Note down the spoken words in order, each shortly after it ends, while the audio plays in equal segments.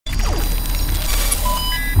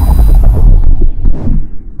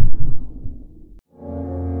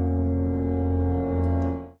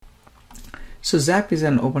So ZAP is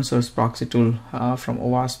an open source proxy tool from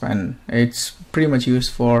OWASP, and it's pretty much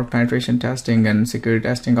used for penetration testing and security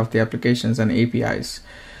testing of the applications and APIs.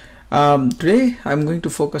 Today I'm going to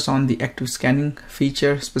focus on the active scanning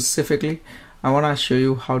feature specifically. I want to show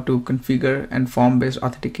you how to configure and form-based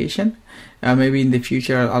authentication. Maybe in the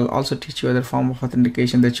future I'll also teach you other form of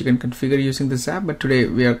authentication that you can configure using the ZAP, but today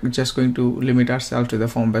we are just going to limit ourselves to the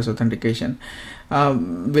form-based authentication.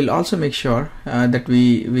 We'll also make sure that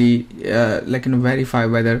we verify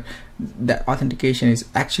whether the authentication is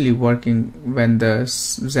actually working when the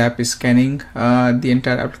ZAP is scanning the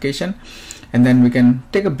entire application. And then we can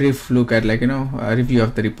take a brief look at a review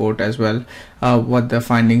of the report as well, what the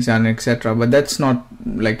findings are, etc. But that's not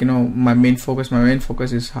my main focus. My main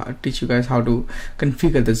focus is teach you guys how to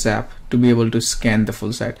configure the ZAP to be able to scan the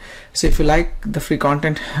full site. So if you like the free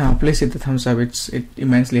content, please hit the thumbs up. It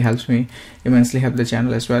immensely helps me, immensely help the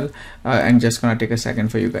channel as well. And just gonna take a second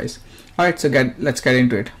for you guys. All right, so let's get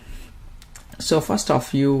into it. So first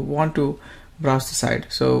off, you want to browse the site,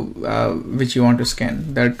 so which you want to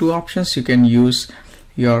scan. There are two options. You can use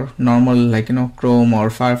your normal Chrome or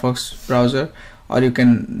Firefox browser, or you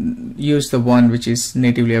can use the one which is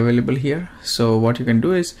natively available here. So what you can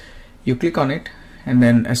do is you click on it, and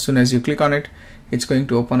then as soon as you click on it, it's going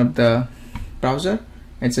to open up the browser.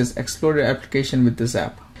 It says explore your application with the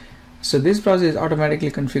ZAP. So this browser is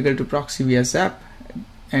automatically configured to proxy via ZAP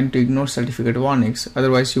and to ignore certificate warnings.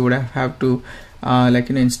 Otherwise you would have to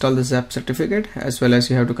install the ZAP certificate, as well as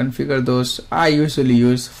you have to configure those. I usually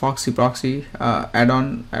use Foxy proxy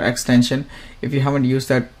add-on extension. If you haven't used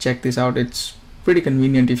that, check this out. It's pretty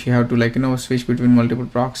convenient if you have to switch between multiple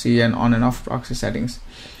proxy and on and off proxy settings.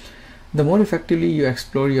 The more effectively you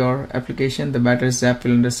explore your application, the better ZAP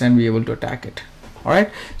will understand, be able to attack it. Alright,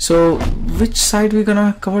 so which site we're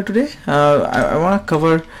gonna cover today? I want to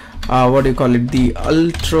cover what do you call it, the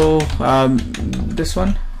Ultra, this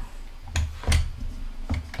one.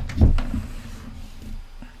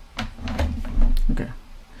 Okay,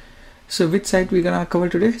 so which site we're gonna cover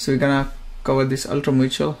today? So we're gonna cover this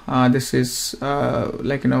𝗏𝗏𝗡. This is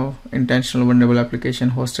intentional vulnerable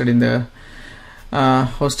application hosted in the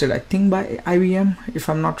hosted I think by IBM, if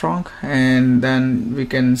I'm not wrong, and then we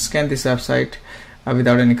can scan this website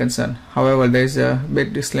without any concern. However, there is a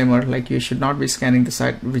big disclaimer, you should not be scanning the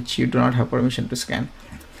site which you do not have permission to scan.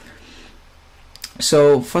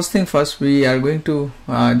 So first thing first, we are going to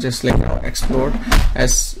just explore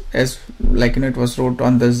as it was wrote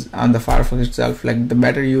on the Firefox itself. The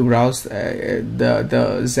better you browse,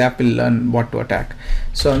 the ZAP will learn what to attack.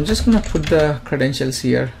 So I'm just gonna put the credentials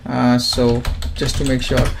here, so just to make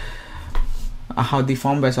sure how the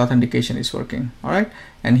form-based authentication is working. All right,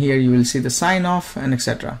 and here you will see the sign off and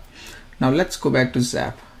etc. Now let's go back to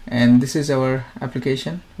ZAP, and this is our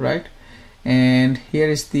application, right? And here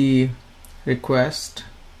is the request,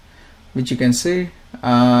 which you can see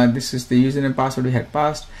this is the username password we had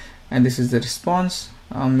passed, and this is the response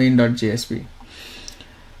main.jsp.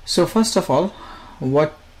 So first of all,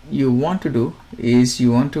 what you want to do is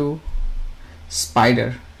you want to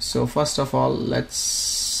spider. So first of all,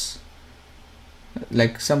 let's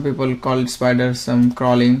some people call it spider, some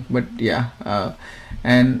crawling, but yeah,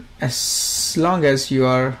 and as long as you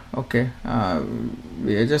are okay,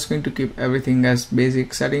 we are just going to keep everything as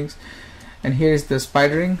basic settings. And here is the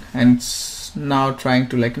spidering, and it's now trying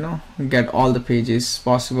to get all the pages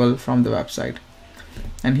possible from the website.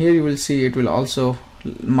 And here you will see it will also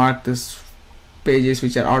mark this pages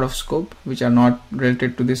which are out of scope, which are not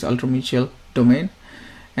related to this 𝗏𝗏𝗡 domain,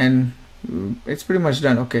 and it's pretty much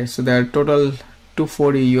done. Okay, so there are total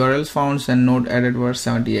 240 URLs found, and node added were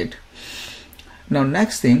 78. Now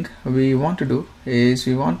next thing we want to do is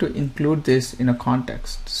we want to include this in a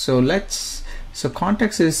context. So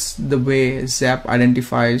context is the way ZAP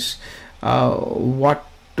identifies what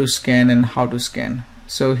to scan and how to scan.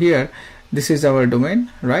 So here, this is our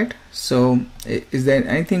domain, right? So is there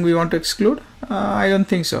anything we want to exclude? I don't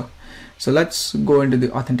think so. So let's go into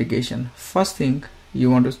the authentication. First thing you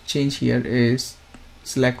want to change here is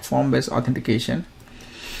select form-based authentication,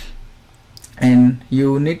 and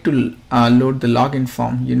you need to load the login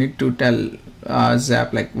form. You need to tell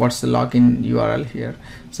ZAP what's the login URL here.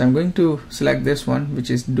 So I'm going to select this one, which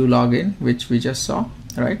is do login, which we just saw,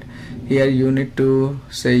 right? Here you need to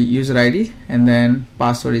say user ID, and then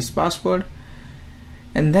password is password.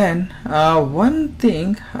 And then one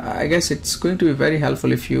thing, I guess it's going to be very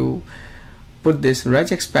helpful if you put this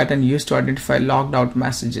regex pattern used to identify logged out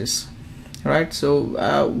messages, right?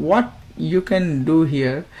 So what you can do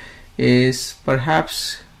here is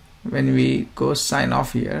perhaps when we go sign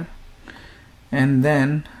off here, and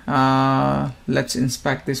then let's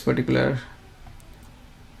inspect this particular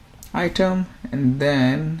item, and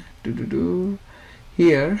then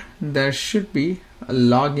here there should be a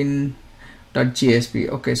login.jsp.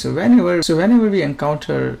 okay, so whenever we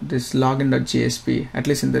encounter this login.jsp, at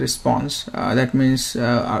least in the response, that means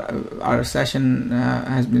our session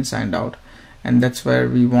has been signed out, and that's where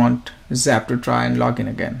we want ZAP to try and log in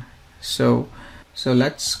again. So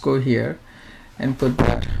let's go here and put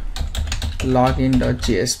that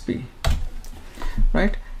login.jsp,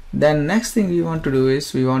 right? Then next thing we want to do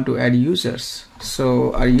is we want to add users.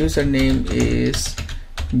 So our username is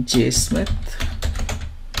jsmith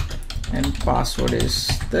and password is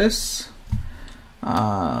this.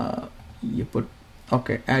 You put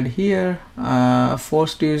okay, add here,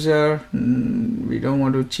 forced user, we don't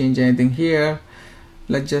want to change anything here.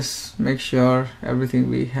 Let's just make sure everything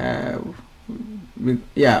we have,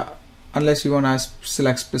 yeah, unless you want to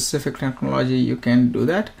select specific technology, you can do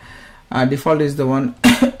that. Default is the one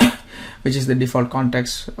which is the default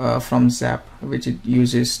context from ZAP, which it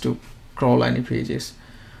uses to crawl any pages.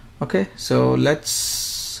 Okay, so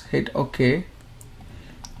let's hit OK.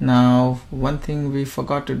 Now one thing we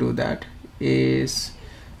forgot to do that is,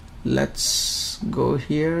 let's go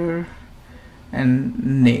here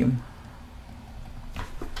and name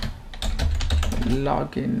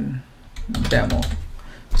login demo,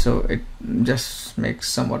 so it just makes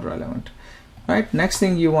somewhat relevant, right? Next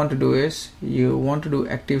thing you want to do is you want to do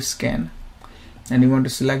active scan, and you want to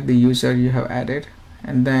select the user you have added,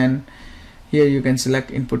 and then here you can select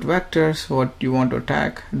input vectors, what you want to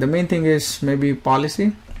attack. The main thing is maybe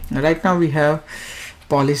policy. Right now we have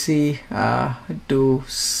policy to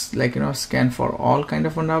scan for all kind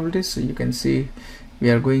of vulnerabilities, so you can see we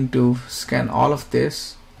are going to scan all of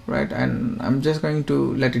this, right? And I'm just going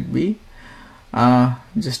to let it be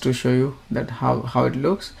just to show you that how it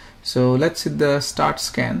looks. So let's hit the start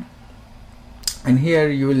scan, and here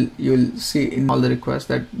you'll see in all the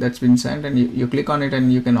requests that's been sent, and you click on it,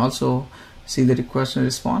 and you can also see the request and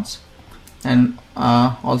response, and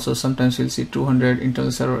also sometimes you'll see 200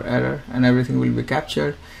 internal server error, and everything will be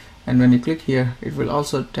captured. And when you click here, it will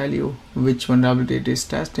also tell you which vulnerability it is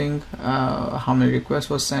testing, how many requests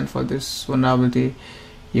was sent for this vulnerability.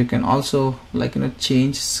 You can also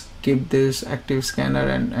skip this active scanner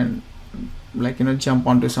and jump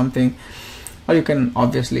onto something, or you can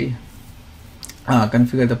obviously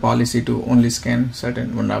configure the policy to only scan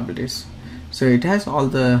certain vulnerabilities. So it has all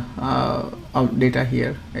the data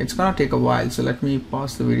here. It's gonna take a while, so let me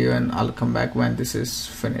pause the video and I'll come back when this is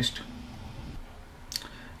finished.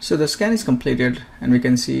 So the scan is completed, and we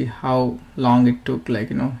can see how long it took,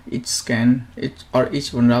 each scan, each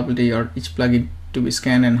vulnerability or each plugin to be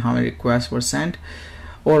scanned, and how many requests were sent.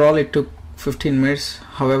 Overall it took 15 minutes.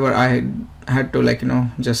 However, I had to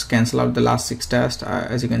just cancel out the last 6 tests,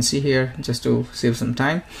 as you can see here, just to save some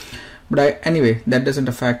time. But anyway, that doesn't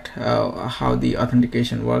affect how the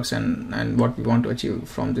authentication works and what we want to achieve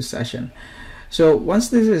from this session. So once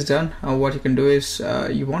this is done, what you can do is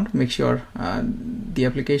you want to make sure the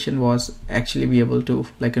application was actually be able to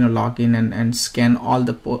log in and scan all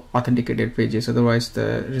the authenticated pages. Otherwise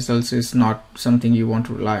the results is not something you want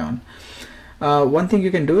to rely on. One thing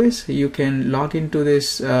you can do is you can log into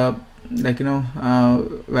this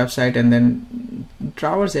website, and then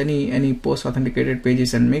traverse any post authenticated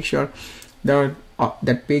pages and make sure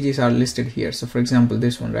that pages are listed here. So for example,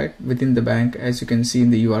 this one, right, within the bank, as you can see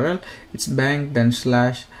in the URL, it's bank, then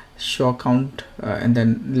 /show account, and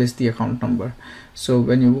then list the account number. So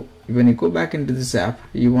when you go back into the ZAP,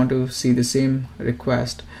 you want to see the same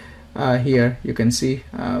request. Here you can see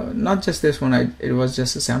not just this one, it was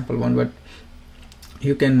just a sample one, but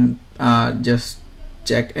you can just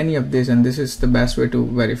check any of this, and this is the best way to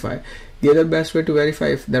verify. The other best way to verify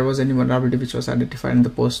if there was any vulnerability which was identified in the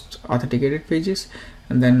post authenticated pages,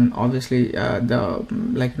 and then obviously the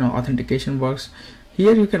authentication works.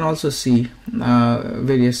 Here you can also see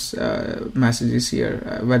various messages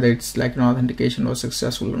here, whether it's authentication was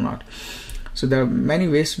successful or not. So there are many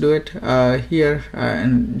ways to do it here,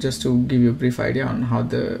 and just to give you a brief idea on how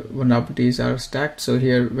the vulnerabilities are stacked. So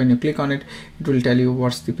here when you click on it, it will tell you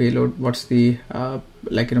what's the payload, what's the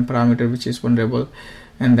parameter which is vulnerable,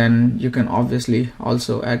 and then you can obviously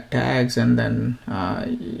also add tags, and then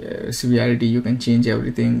severity. You can change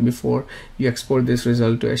everything before you export this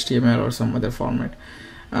result to HTML or some other format.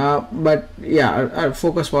 But yeah, our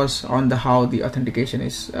focus was on how the authentication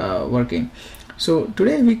is working. So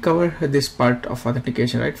today we cover this part of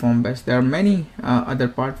authentication, right? Form based. There are many other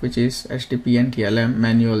part, which is HTTP and TLM,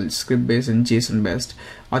 manual, script based, and JSON based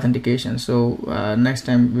authentication. So next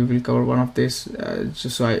time we will cover one of this.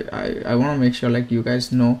 Just so I want to make sure like you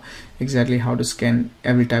guys know exactly how to scan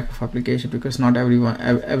every type of application, because not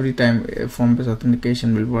every time form based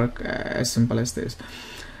authentication will work as simple as this.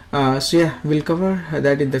 So yeah, we'll cover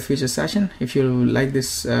that in the future session. If you like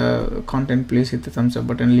this content, please hit the thumbs up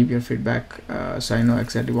button, leave your feedback so I know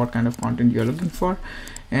exactly what kind of content you're looking for,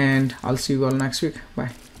 and I'll see you all next week.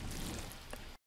 Bye.